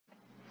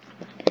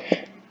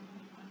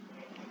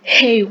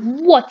Hey,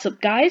 what's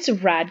up guys?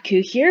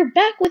 Radku here,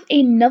 back with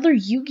another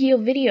Yu-Gi-Oh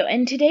video,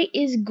 and today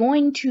is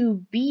going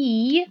to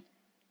be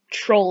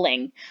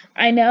trolling.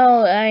 I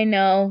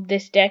know,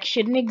 this deck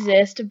shouldn't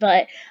exist,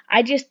 but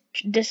I just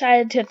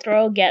decided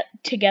to get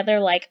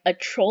together like a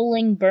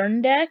trolling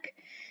burn deck.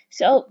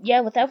 So yeah,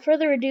 without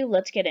further ado,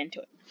 let's get into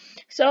it.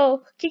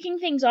 So, kicking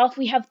things off,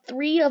 we have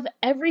three of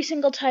every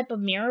single type of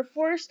Mirror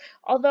Force,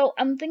 although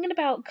I'm thinking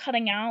about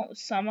cutting out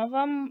some of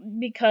them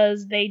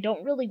because they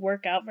don't really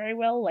work out very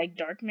well, like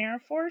Dark Mirror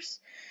Force.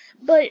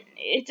 But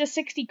it's a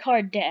 60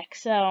 card deck,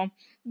 so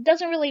it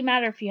doesn't really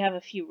matter if you have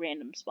a few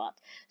random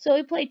spots. So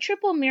we play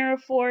triple Mirror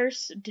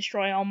Force,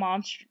 destroy all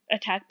monster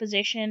attack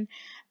position,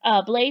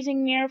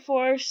 Blazing Mirror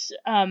Force,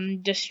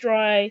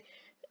 destroy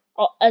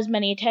as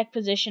many attack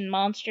position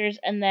monsters,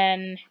 and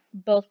then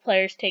both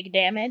players take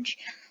damage.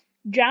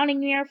 Drowning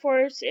Mirror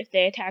Force, if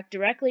they attack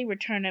directly,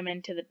 return them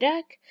into the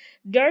deck.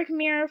 Dark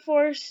Mirror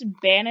Force,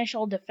 banish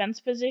all defense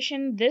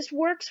position. This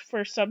works for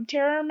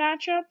Subterror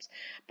matchups,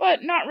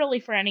 but not really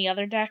for any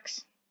other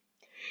decks.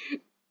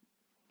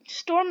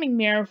 Storming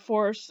Mirror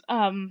Force,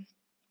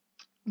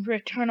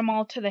 return them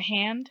all to the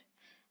hand,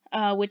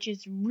 which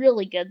is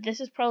really good.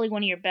 This is probably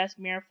one of your best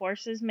Mirror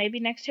Forces, maybe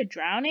next to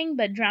Drowning,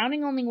 but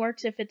Drowning only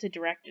works if it's a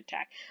direct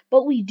attack.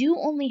 But we do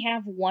only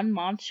have one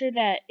monster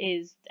that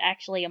is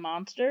actually a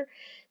monster.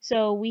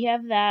 So we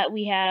have that.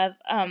 We have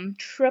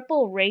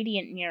triple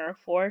Radiant Mirror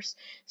Force.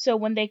 So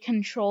when they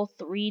control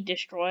 3,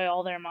 destroy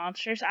all their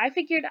monsters. I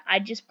figured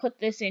I'd just put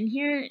this in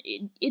here.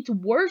 It's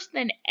worse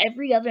than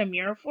every other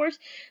Mirror Force,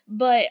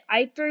 but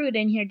I threw it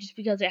in here just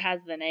because it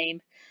has the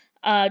name.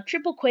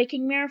 Triple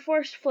Quaking Mirror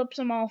Force flips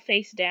them all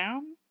face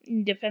down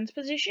in defense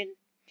position.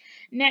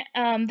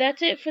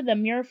 That's it for the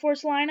Mirror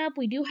Force lineup.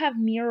 We do have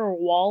Mirror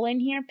Wall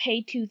in here,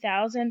 pay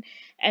 2,000,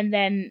 and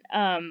then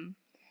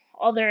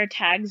all their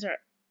attacks are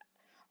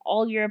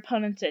all your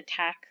opponent's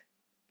attack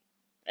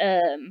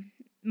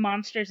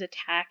monsters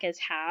attack is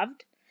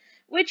halved,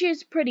 which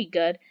is pretty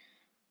good.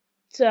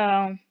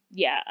 So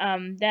yeah,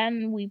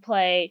 then we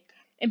play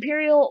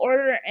Imperial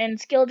Order and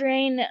Skill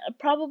Drain,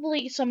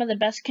 probably some of the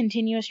best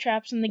continuous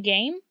traps in the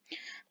game.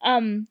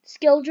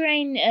 Skill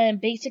Drain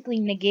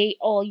basically negate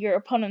all your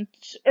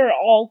opponent's or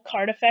all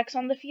card effects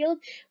on the field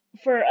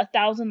for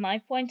 1,000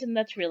 life points, and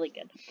that's really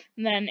good.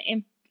 And then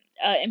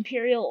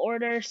Imperial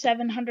Order,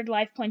 700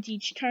 life points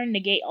each turn,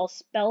 negate all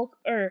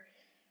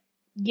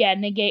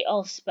negate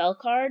all spell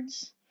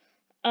cards.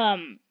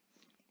 Um,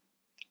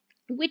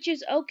 which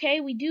is okay.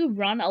 We do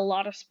run a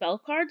lot of spell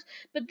cards,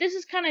 but this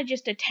is kind of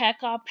just a tech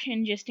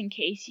option just in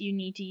case you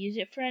need to use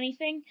it for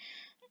anything.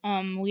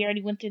 We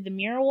already went through the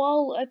Mirror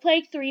Wall. I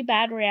played 3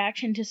 Bad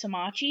Reaction to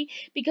Samachi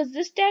because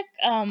this deck,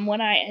 when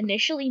I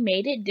initially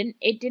made it,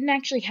 didn't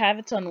actually have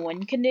its own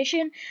win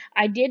condition.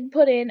 I did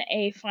put in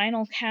a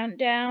Final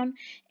Countdown,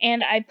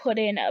 and I put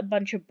in a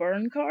bunch of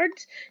burn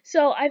cards.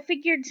 So I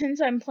figured since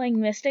I'm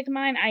playing Mystic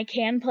Mine, I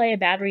can play a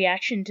Bad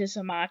Reaction to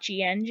Samachi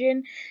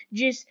engine.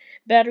 Just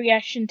Bad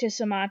Reaction to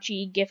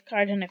Samachi, gift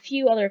card, and a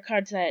few other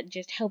cards that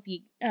just help you,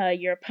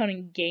 your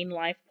opponent gain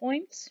life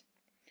points.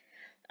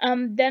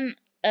 Then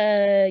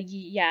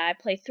yeah, I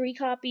play 3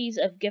 copies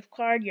of gift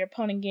card. Your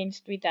opponent gains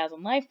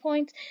 3,000 life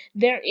points.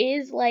 There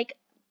is like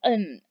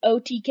an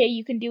OTK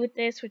you can do with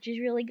this, which is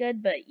really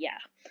good, but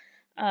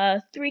yeah.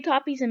 3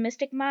 copies of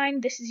Mystic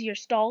Mine. This is your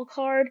stall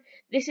card.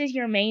 This is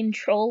your main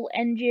troll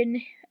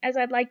engine, as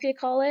I'd like to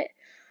call it.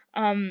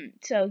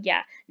 So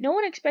yeah, no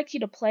one expects you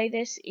to play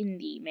this in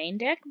the main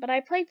deck, but I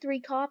played 3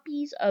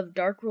 copies of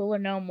Dark Ruler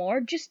No More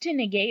just to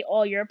negate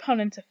all your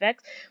opponent's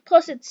effects.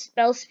 Plus, it's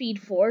spell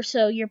speed 4,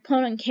 so your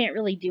opponent can't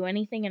really do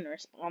anything in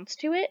response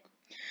to it.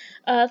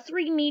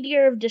 3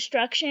 Meteor of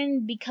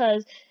Destruction,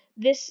 because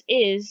this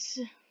is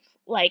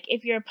like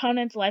if your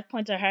opponent's life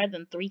points are higher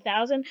than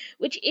 3,000,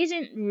 which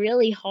isn't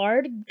really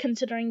hard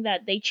considering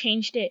that they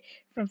changed it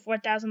from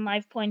 4,000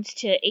 life points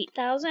to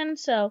 8,000.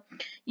 So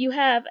you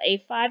have a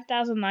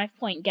 5,000 life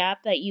point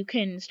gap that you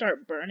can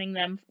start burning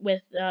them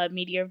with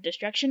Meteor of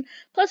Destruction.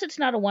 Plus, it's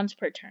not a once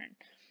per turn.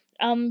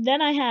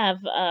 Then I have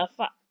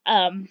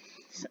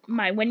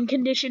my win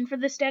condition for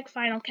this deck,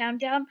 Final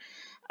Countdown.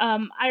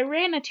 I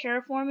ran a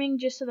Terraforming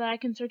just so that I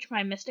can search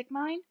my Mystic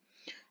Mine.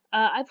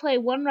 I play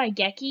 1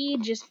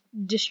 Raigeki, just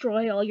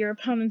destroy all your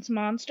opponent's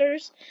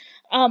monsters.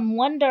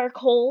 1 Dark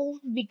Hole,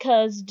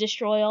 because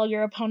destroy all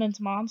your opponent's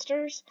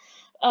monsters.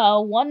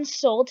 1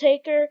 Soul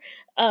Taker,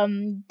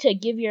 to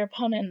give your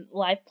opponent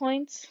life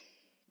points.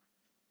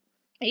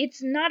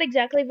 It's not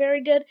exactly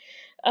very good,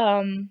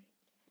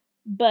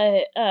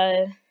 but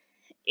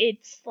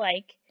it's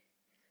like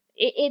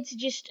it's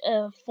just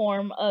a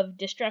form of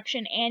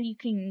destruction, and you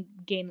can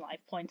gain life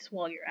points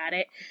while you're at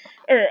it,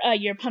 or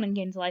your opponent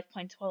gains life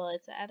points while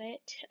it's at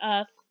it.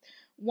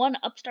 1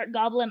 Upstart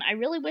Goblin. I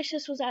really wish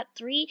this was at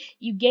 3.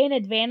 You gain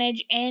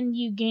advantage, and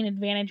you gain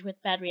advantage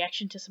with Bad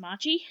Reaction to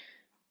Samachi.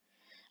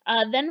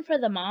 Then for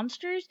the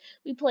monsters,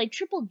 we play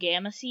triple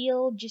Gamma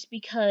Seal just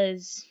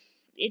because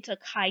it's a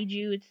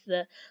kaiju. It's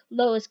the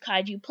lowest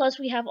kaiju. Plus,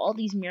 we have all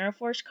these Mirror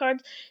Force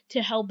cards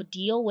to help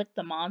deal with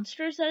the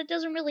monsters that it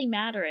doesn't really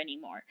matter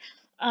anymore.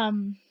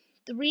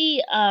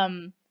 3,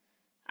 I'm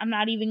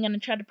not even going to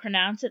try to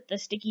pronounce it, the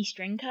Sticky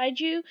String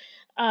Kaiju.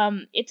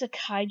 It's a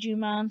kaiju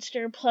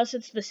monster, plus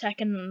it's the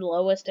second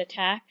lowest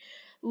attack.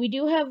 We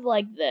do have,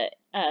 like, the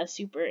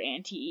super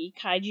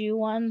anti-kaiju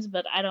ones,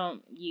 but I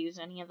don't use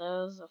any of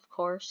those, of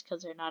course,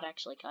 because they're not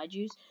actually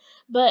kaijus.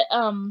 But,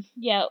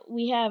 yeah,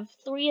 we have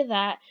 3 of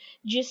that,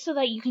 just so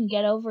that you can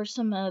get over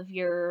some of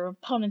your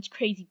opponent's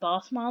crazy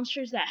boss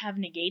monsters that have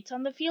negates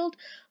on the field,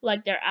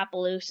 like their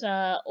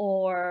Appaloosa,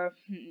 or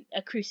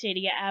a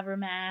Crusadia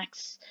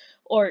Avermax,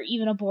 or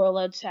even a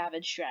Borreload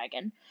Savage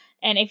Dragon.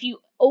 And if you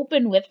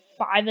open with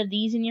 5 of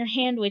these in your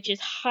hand, which is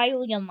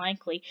highly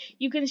unlikely,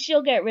 you can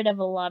still get rid of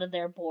a lot of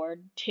their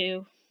board,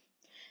 too.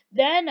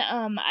 Then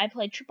I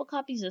played triple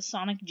copies of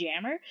Sonic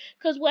Jammer,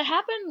 because what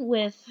happened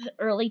with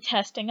early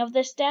testing of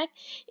this deck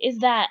is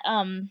that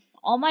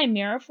all my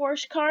Mirror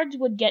Force cards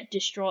would get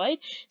destroyed.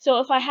 So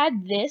if I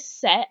had this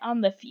set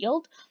on the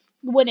field,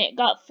 when it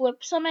got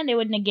flip summoned, it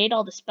would negate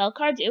all the spell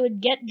cards. It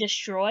would get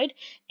destroyed,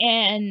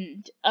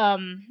 and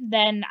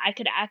then I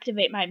could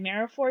activate my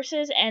Mirror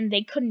Forces, and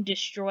they couldn't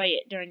destroy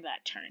it during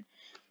that turn.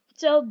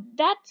 So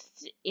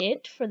that's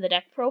it for the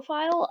deck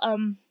profile.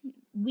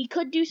 We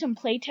could do some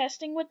play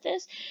testing with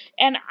this,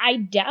 and I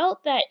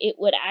doubt that it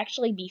would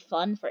actually be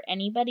fun for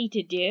anybody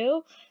to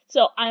do.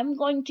 So I'm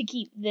going to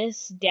keep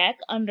this deck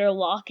under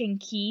lock and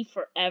key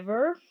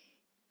forever.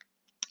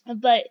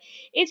 But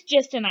it's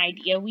just an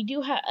idea. We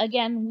do have,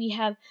 again, we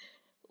have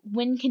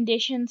win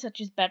conditions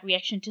such as bad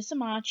reaction to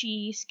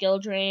Samachi, skill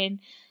drain,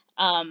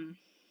 um,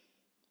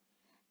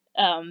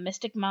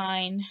 Mystic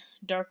Mine,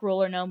 Dark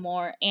Ruler No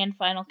More, and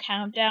Final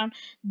Countdown.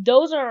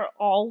 Those are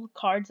all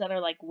cards that are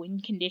like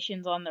win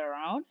conditions on their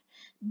own.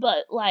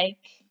 But like,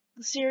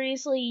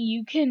 seriously,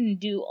 you can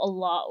do a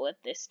lot with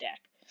this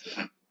deck.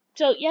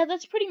 So yeah,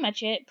 that's pretty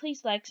much it.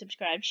 Please like,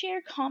 subscribe, share,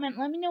 comment,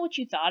 let me know what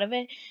you thought of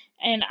it.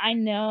 And I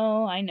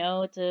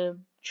know it's a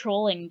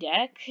trolling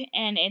deck,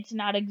 and it's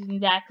not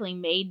exactly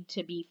made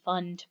to be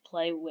fun to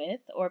play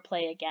with or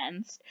play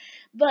against,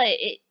 but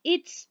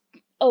it's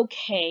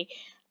okay.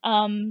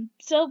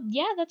 So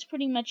yeah, that's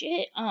pretty much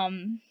it.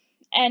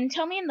 And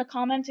tell me in the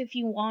comments if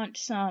you want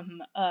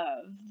some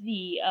of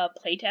the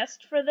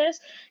playtest for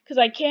this, because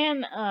I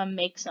can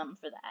make some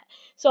for that.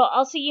 So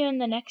I'll see you in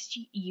the next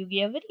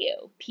Yu-Gi-Oh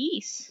video.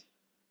 Peace.